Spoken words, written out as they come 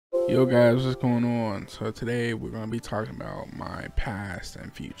Yo guys, what's going on? So today we're going to be talking about my past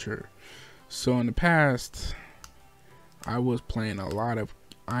and future. So in the past, I was playing a lot of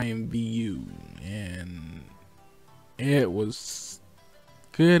IMVU and it was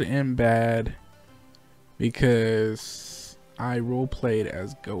good and bad because I roleplayed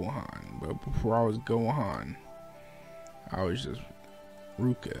as Gohan, but before I was Gohan, I was just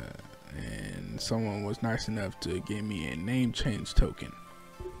Ruka, and someone was nice enough to give me a name change token.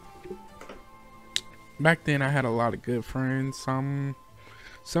 Back then I had a lot of good friends. Some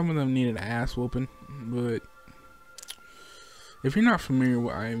of them needed an ass whooping, but if you're not familiar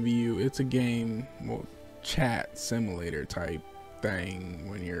with IMVU, it's a game, well, chat simulator type thing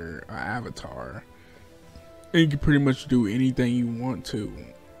when you're an avatar. And you can pretty much do anything you want to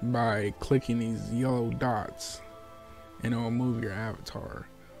by clicking these yellow dots and it'll move your avatar.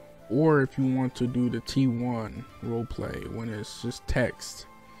 Or if you want to do the T1 roleplay when it's just text,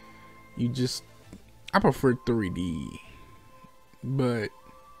 I prefer 3D, but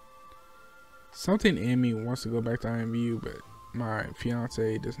something in me wants to go back to IMVU, but my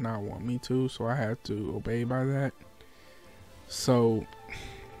fiance does not want me to, so I have to obey by that. So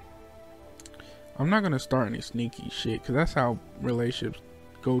I'm not gonna start any sneaky shit, because that's how relationships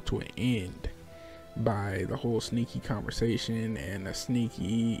go to an end, by the whole sneaky conversation and the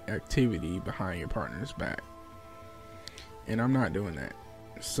sneaky activity behind your partner's back. And I'm not doing that.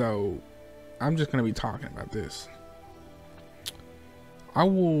 So I'm just going to be talking about this. I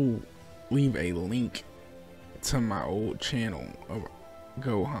will leave a link to my old channel of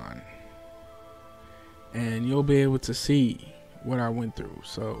Gohan, and you'll be able to see what I went through.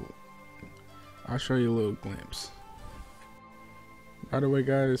 So I'll show you a little glimpse. By the way,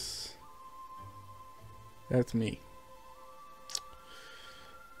 guys, that's me.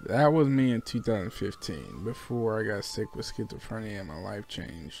 That was me in 2015, before I got sick with schizophrenia and my life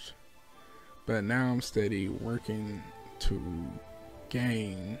changed. But now I'm steady working to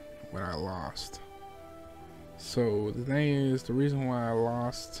gain what I lost. So the thing is, the reason why I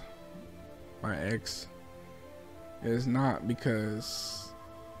lost my ex is not because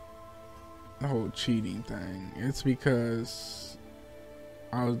the whole cheating thing. It's because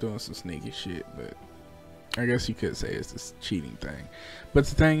I was doing some sneaky shit, but I guess you could say it's this cheating thing. But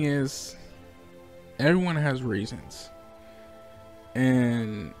the thing is, everyone has reasons,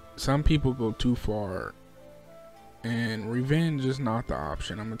 and some people go too far, and revenge is not the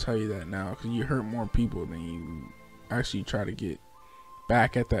option. I'm gonna tell you that now, because you hurt more people than you actually try to get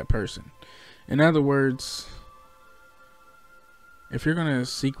back at that person. In other words, if you're gonna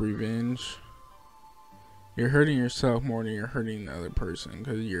seek revenge, you're hurting yourself more than you're hurting the other person,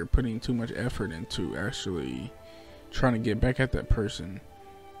 because you're putting too much effort into actually trying to get back at that person,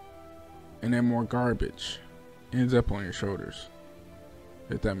 and then more garbage ends up on your shoulders,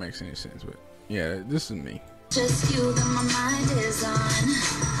 if that makes any sense. But yeah, this is me. Just you that my mind is on.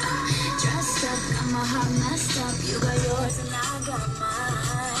 Dressed up, got my heart messed up. You got yours and I got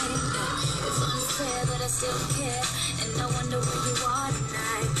mine. It's unfair, but I still care. And no wonder where you are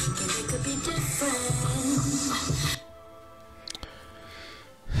tonight. And it could be different.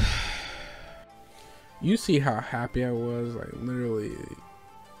 You see how happy I was, like literally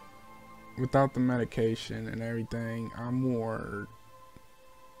without the medication and everything. I'm more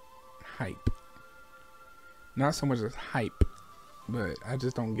hype. Not so much as hype, but I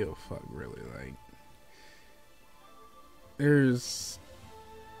just don't give a fuck, really. Like,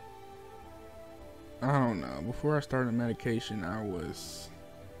 I don't know, before I started medication, I was,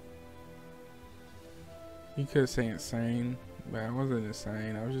 you could say insane, but I wasn't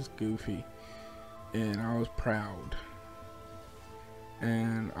insane. I was just goofy, and I was proud,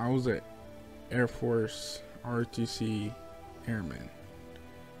 and I was an Air Force ROTC airman,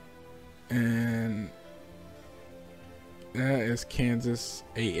 and that is Kansas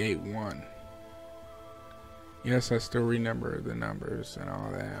 881. Yes, I still remember the numbers and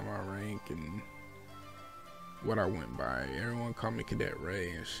all that, my rank and what I went by. Everyone called me Cadet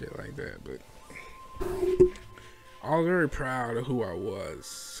Ray and shit like that, but I was very proud of who I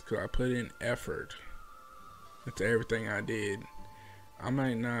was, because I put in effort into everything I did. I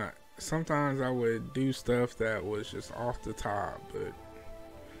might not, sometimes I would do stuff that was just off the top, but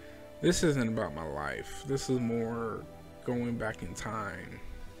this isn't about my life. This is more going back in time.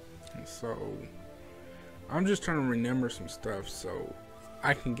 And so I'm just trying to remember some stuff so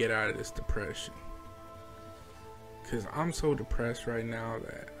I can get out of this depression, because I'm so depressed right now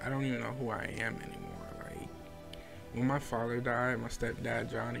that I don't even know who I am anymore. Like, when my father died, my stepdad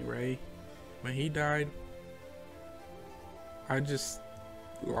Johnny Ray, when he died, I just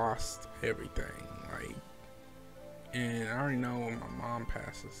lost everything. Like, and I already know when my mom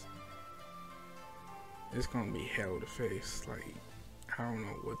passes, it's gonna be hell to face. Like, I don't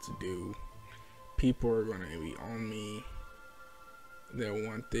know what to do. People are gonna be on me. They'll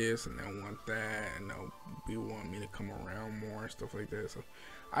want this and they'll want that, and they'll be wanting me to come around more and stuff like that. So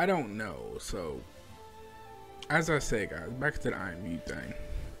I don't know. So as I say, guys, back to the IMU thing.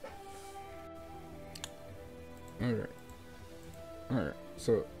 Alright,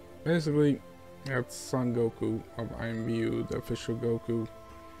 so basically that's Son Goku of IMU, the official Goku,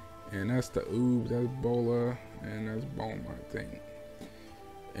 and that's the Oob, that's Bola, and that's Bulma, I think.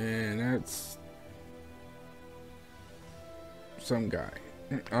 And that's some guy.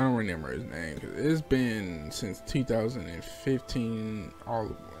 I don't remember his name, because it's been since 2015 all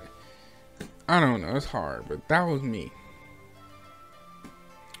the way. I don't know, it's hard, but that was me.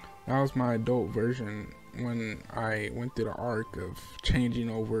 That was my adult version when I went through the arc of changing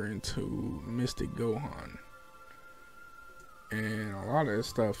over into Mystic Gohan. And a lot of this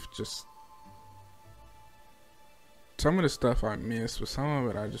stuff just, some of the stuff I missed, but some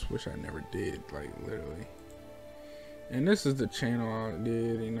of it I just wish I never did, like literally. And this is the channel I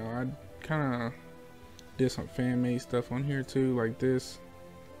did, you know, I kind of did some fan-made stuff on here too, like this.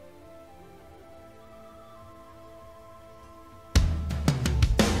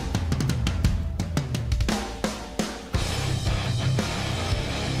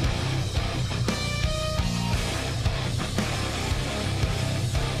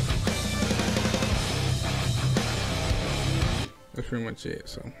 That's pretty much it,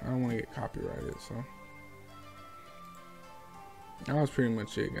 so I don't want to get copyrighted, so that was pretty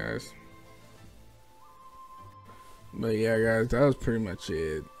much it, guys. But yeah, guys, that was pretty much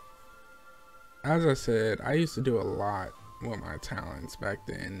it. As I said, I used to do a lot with my talents back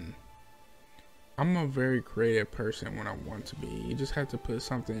then. I'm a very creative person when I want to be. You just have to put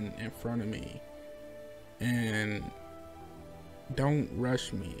something in front of me and don't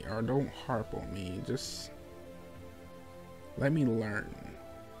rush me or don't harp on me. Just let me learn,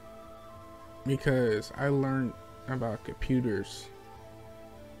 because I learned about computers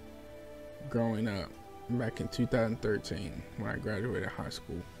growing up back in 2013 when I graduated high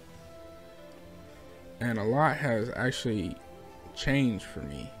school, and a lot has actually changed for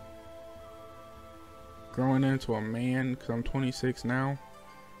me growing into a man, because I'm 26 now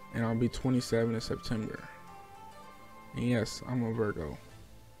and I'll be 27 in September, and yes, I'm a Virgo.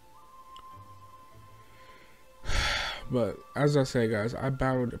 But as I say, guys, I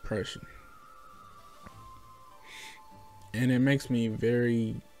battle depression, and it makes me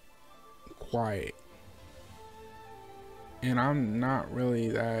very quiet, and I'm not really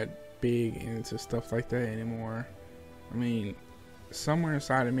that big into stuff like that anymore. I mean, somewhere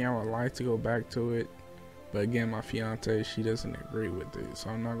inside of me I would like to go back to it, but again, my fiance, she doesn't agree with it, so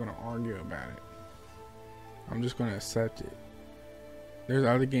I'm not going to argue about it. I'm just going to accept it. There's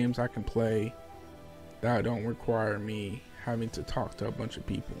other games I can play that don't require me having to talk to a bunch of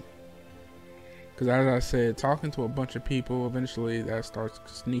people, because as I said, talking to a bunch of people, eventually that starts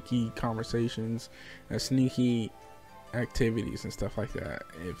sneaky conversations and sneaky activities and stuff like that,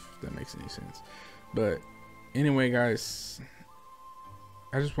 if that makes any sense. But anyway, guys,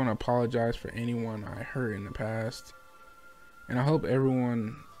 I just want to apologize for anyone I hurt in the past, and I hope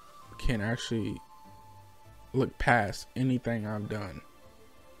everyone can actually look past anything I've done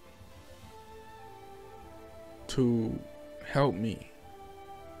to help me.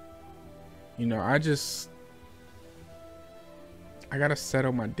 You know, I gotta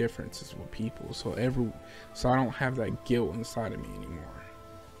settle my differences with people, so I don't have that guilt inside of me anymore.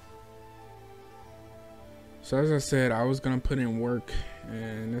 So as I said, I was gonna put in work,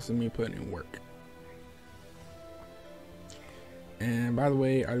 and this is me putting in work. And by the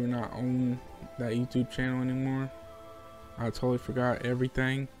way, I do not own that YouTube channel anymore. I totally forgot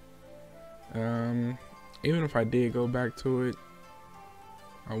everything. Even if I did go back to it,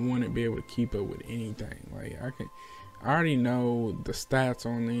 I wouldn't be able to keep up with anything. Like, I already know the stats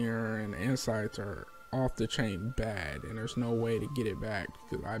on there, and the insights are off the chain bad, and there's no way to get it back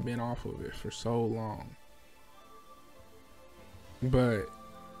because I've been off of it for so long. But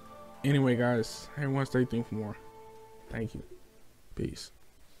anyway, guys, everyone stay tuned for more. Thank you. Peace.